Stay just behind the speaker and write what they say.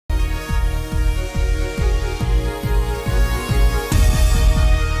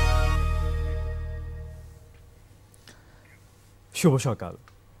শুভ সকাল।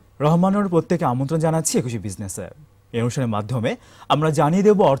 রহমানুর প্রত্যেককে আমন্ত্রণ জানাচ্ছি 21 বিজনেসে। এই অনুষ্ঠানের মাধ্যমে আমরা জানিয়ে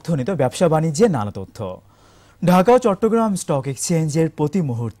দেব অর্থনীতি, ব্যবসা বাণিজ্যের নানা তথ্য। ঢাকা ও চট্টগ্রাম স্টক এক্সচেঞ্জের প্রতি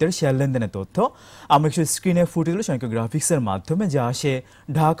মুহূর্তের শেয়ার লেনদেনের তথ্য আমরা কিছু স্ক্রিনে ফুটে গেল সংখ্যক গ্রাফিক্সের মাধ্যমে, যা আসে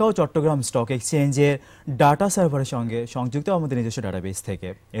ঢাকা ও চট্টগ্রাম স্টক এক্সচেঞ্জের ডাটা সার্ভারের সঙ্গে সংযুক্ত আমাদের নিজস্ব ডাটাবেস থেকে।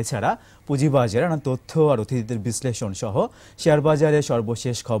 এছাড়া পুঁজিবাজারের নানা তথ্য আর অতিথিদের বিশ্লেষণ সহ শেয়ার বাজারের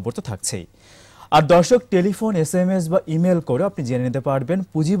সর্বশেষ খবর তো থাকছেই। আর দর্শক, টেলিফোন, SMS বা ইমেল করে আপনি জেনে নিতে পারবেন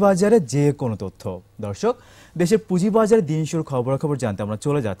পুঁজিবাজারের যে কোনো তথ্য। দর্শক, দেশের পুঁজিবাজারের দিন শুরুর খবরাখবর জানতে আমরা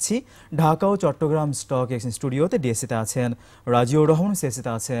চলে যাচ্ছি ঢাকা ও চট্টগ্রাম স্টক এক্সচেঞ্জ স্টুডিওতে। ডিএসসিতে আছেন রাজিউর রহমান,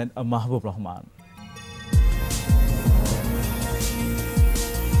 সিএসসিতে আছেন মাহবুব রহমান।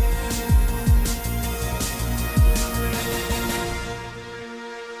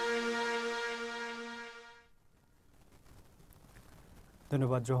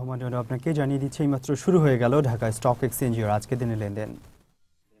 ধন্যবাদ রহমান। আপনাকে জানিয়ে দিচ্ছি এইমাত্র শুরু হয়ে গেল ঢাকা স্টক এক্সচেঞ্জের আজকের দিনের লেনদেন।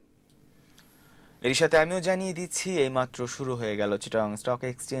 এর সাথে আমিও জানিয়ে দিচ্ছি এইমাত্র শুরু হয়ে গেল চিটাগং স্টক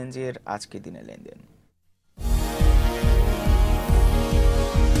এক্সচেঞ্জের আজকের দিনের লেনদেন।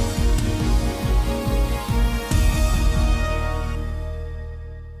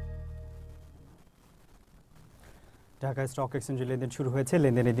 ঢাকা স্টক এক্সচেঞ্জের লেনদেন শুরু হয়েছে।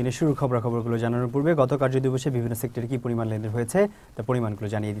 লেনদেনের দিনে শুরু খবরাখবরগুলো জানানোর পূর্বে গত কার্যদিবসে বিভিন্ন সেক্টরে কি পরিমাণ লেনদেন হয়েছে তার পরিমাণগুলো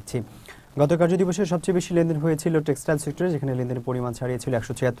জানিয়ে দিচ্ছি। গত কার্যদিবসে সবচেয়ে বেশি লেনদেন হয়েছিল টেক্সটাইল সেক্টরে, যেখানে লেনদেনের পরিমাণ ছাড়িয়েছিল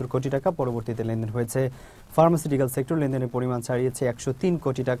 176 কোটি টাকা। পরবর্তীতে লেনদেন হয়েছে ফার্মাসিউটিক্যাল সেক্টর, লেনদেনের পরিমাণ ছাড়িয়েছে 103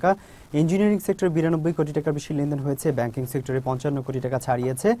 কোটি টাকা। ইঞ্জিনিয়ারিং সেক্টরে 92 কোটি টাকার বেশি লেনদেন হয়েছে। ব্যাংকিং সেক্টরে 55 কোটি টাকা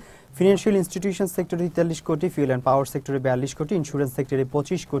ছাড়িয়েছে। ফিনান্সিয়াল ইনস্টিটিউশন সেক্টরে 43 কোটি, ফুয়েল অ্যান্ড পাওয়ার সেক্টরে 42 কোটি, ইন্স্যুরেন্স সেক্টরে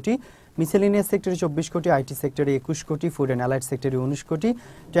 25 কোটি, মিসেলিনিয়াস সেক্টরে 24 কোটি, আইটি সেক্টরে 21 কোটি, ফুড অ্যান্ড অ্যালাইড সেক্টরে 19 কোটি,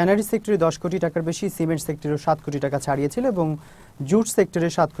 ট্যানারি সেক্টরে 10 কোটি টাকার বেশি, সিমেন্ট সেক্টরে 7 কোটি টাকা ছাড়িয়েছিল এবং জুট সেক্টরে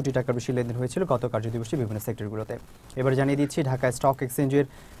 7 কোটি টাকার বেশি লেনদেন হয়েছিল গত কার্যদিবসে বিভিন্ন সেক্টরগুলোতে। এবার জানিয়ে দিচ্ছি ঢাকা স্টক এক্সচেঞ্জের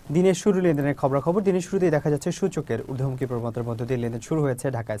দিনের শুরু লেনদেনের খবরাখবর। দিনের শুরুতেই দেখা যাচ্ছে সূচকের ঊর্ধ্বমুখী প্রবণতার মধ্য দিয়ে লেনদেন শুরু হয়েছে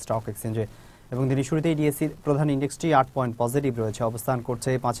ঢাকা স্টক এক্সচেঞ্জে এবং দিনের শুরুতেই ডিএসসির প্রধান ইন্ডেক্সটি 8 পয়েন্ট পজিটিভ রয়েছে, অবস্থান করছে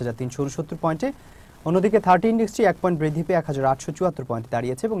 5369 পয়েন্টে। অন্যদিকে 30 ইন্ডেক্সটি 1 পয়েন্ট বৃদ্ধি পেয়ে 1874 পয়েন্টে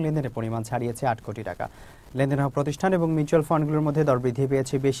দাঁড়িয়েছে এবং লেনদেনের পরিমাণ ছাড়িয়েছে 8 কোটি টাকা। লেনদেন হওয়া প্রতিষ্ঠান এবং মিউচুয়াল ফান্ডগুলোর মধ্যে দর বৃদ্ধি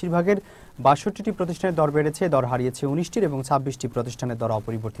পেয়েছে বেশিরভাগের। 62টি প্রতিষ্ঠানের দর বেড়েছে, দর হারিয়েছে 19টির এবং 26টি প্রতিষ্ঠানের দর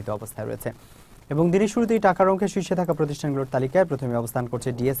অপরিবর্তিত অবস্থায় রয়েছে। এবং দিনের শুরুতেই টাকার অঙ্কে শীর্ষে থাকা প্রতিষ্ঠানগুলোর তালিকায় প্রথমে অবস্থান করছে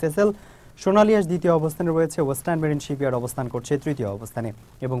ডিএসএসএল, সোনালিয়াস দ্বিতীয় অবস্থানে রয়েছে, ওয়েস্টার্ন মেরিন শিপইয়ার্ড অবস্থান করছে তৃতীয় অবস্থানে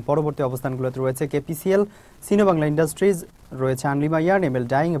এবং পরবর্তী অবস্থানগুলোতে রয়েছে কেপিসিএল, সিনো বাংলা ইন্ডাস্ট্রিজ, রয়েছে আনলিমা ইয়ার্ন, এমএল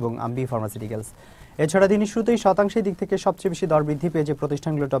ডাইং এবং আম্বি ফার্মাসিউটিক্যালস। এছাড়া দিনের শুরুতেই শতাংশের দিক থেকে সবচেয়ে বেশি দর বৃদ্ধি পেয়ে যে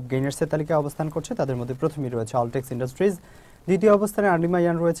প্রতিষ্ঠানগুলো টপ গেইনার্সের তালিকায় অবস্থান করছে তাদের মধ্যে প্রথমেই রয়েছে অলটেক্স ইন্ডাস্ট্রিজ, দ্বিতীয় অবস্থানে আনলিমা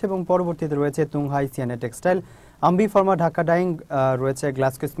ইয়ার্ন রয়েছে এবং পরবর্তীতে রয়েছে Tunghai সিয়ানে textile, Ambee Pharma, Dhaka dyeing, রয়েছে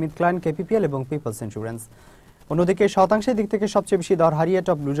গ্লাসকো স্মিথ ক্লাইন, কেপিপিএল এবং পিপলস ইন্স্যুরেন্স। অন্যদিকে শতাংশের দিক থেকে সবচেয়ে বেশি দর হারিয়ে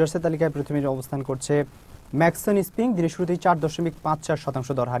টপ লুজার্সের তালিকায় প্রথমে অবস্থান করছে ম্যাক্সন স্পিং। দিনের শুরুতেই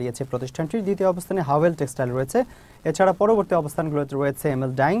 4.54% দর হারিয়েছে প্রতিষ্ঠানটির। দ্বিতীয় অবস্থানে হাওয়েল টেক্সটাইল রয়েছে। এছাড়া পরবর্তী অবস্থানগুলোতে রয়েছে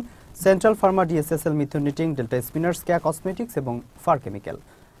ML dyeing, central Pharma, DSSL, মিথুন নিটিং, ডেল্টা স্পিনার্স, কেয়া কসমেটিক্স এবং ফার কেমিক্যাল।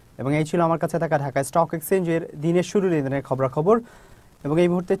 এবং এই ছিল আমার কাছে থাকা ঢাকা স্টক এক্সচেঞ্জের দিনের শুরু লেনদেনের খবরাখবর। এবং এই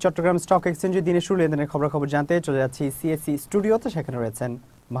মুহূর্তে চট্টগ্রাম স্টক এক্সচেঞ্জের দিনের শুরু লেনদেনের খবরাখবর জানতে চলে যাচ্ছি সিএসসি স্টুডিওতে, সেখানে রয়েছেন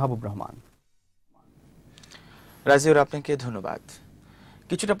মাহবুব রহমান। রাজিউর, আপনাকে ধন্যবাদ।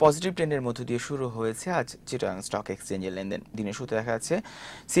 কিছুটা পজিটিভ ট্রেন্ডের মধ্য দিয়ে শুরু হয়েছে আজ চিটাগং স্টক এক্সচেঞ্জের লেনদেন। দিনের শুরুতে দেখা যাচ্ছে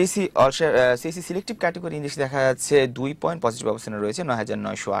সিএসসি সিলেক্টিভ ক্যাটাগরি ইন্ডেক্স দেখা যাচ্ছে 2 পয়েন্ট পজিটিভ অবস্থানে রয়েছে,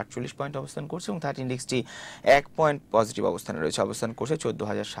 9948 পয়েন্ট অবস্থান করছে এবং 30 ইন্ডেক্সটি 1 পয়েন্ট পজিটিভ অবস্থানে রয়েছে, অবস্থান করছে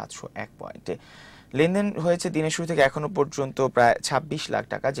 14701 পয়েন্টে। লেনদেন হয়েছে দিনের শুরু থেকে এখনো পর্যন্ত প্রায় 26 লাখ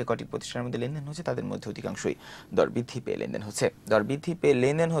টাকা। যে কটি প্রতিষ্ঠানের মধ্যে লেনদেন হচ্ছে তাদের মধ্যে অধিকাংশই দর বৃদ্ধি পেয়ে লেনদেন হচ্ছে। দর বৃদ্ধি পেয়ে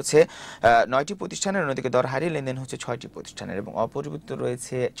লেনদেন হচ্ছে 9টি প্রতিষ্ঠানের, অন্যদিকে দর হারিয়ে লেনদেন হচ্ছে 6টি প্রতিষ্ঠানের এবং অপরিবর্তিত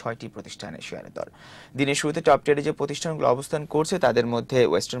রয়েছে 6টি প্রতিষ্ঠানের শেয়ারের দর। দিনের শুরুতে টপ টেডে যে প্রতিষ্ঠানগুলো অবস্থান করছে তাদের মধ্যে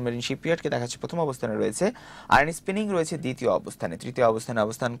ওয়েস্টার্ন মেরিন শিপইয়ার্ডকে দেখা যাচ্ছে প্রথম অবস্থানে রয়েছে, আয়রন স্পিনিং রয়েছে দ্বিতীয় অবস্থানে, তৃতীয় অবস্থানে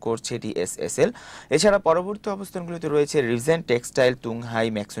অবস্থান করছে ডিএসএসএল। এছাড়া পরবর্তী অবস্থানগুলিতে রয়েছে Regent textile, Tunghai,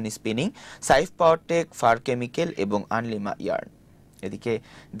 Maxon spinning, Saif পাওয়ার টেক, ফার কেমিক্যাল এবং আনলিমা ইয়ার্ন। এদিকে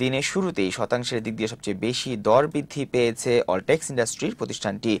দিনের শুরুতেই শতাংশের দিক দিয়ে সবচেয়ে বেশি দর বৃদ্ধি পেয়েছে অলটেক্স ইন্ডাস্ট্রির।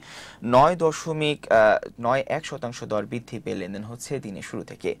 প্রতিষ্ঠানটি 9.91% দর বৃদ্ধি পেয়ে লেনদেন হচ্ছে দিনের শুরু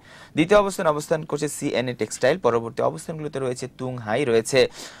থেকে। দ্বিতীয় অবস্থান করছে সিএনএ টেক্সটাইল। পরবর্তী অবস্থানগুলোতে রয়েছে তুংহাই, রয়েছে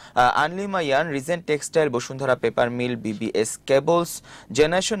আনলিমা yarn, Regent textile, Bashundhara paper mill, BBS cables,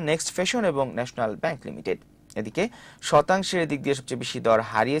 generation next fashion এবং ন্যাশনাল ব্যাংক লিমিটেড। এদিকে শতাংশের দিক দিয়ে সবচেয়ে বেশি দর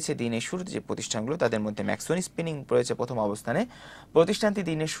হারিয়েছে দিনের শুরুতে যে প্রতিষ্ঠানগুলো, তাদের মধ্যে ম্যাক্সোনি স্পিনিং রয়েছে প্রথম অবস্থানে। প্রতিষ্ঠানটি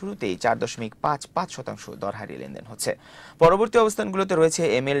দিনের শুরুতেই 4.55% দর হারিয়ে লেনদেন হচ্ছে। পরবর্তী অবস্থানগুলোতে রয়েছে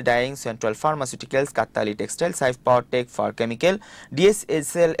ML dyeing, central pharmaceuticals, কাত্তালি textile, Saif পাওয়ার টেক, ফার কেমিক্যাল,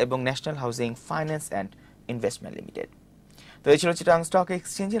 ডিএসএসএল এবং national housing finance and investment limited. তো এই ছিল চিটাগং স্টক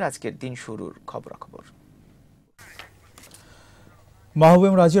এক্সচেঞ্জের আজকের দিন শুরুর খবরাখবর।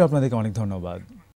 মাহবুব রাজুর, আপনাদেরকে অনেক ধন্যবাদ।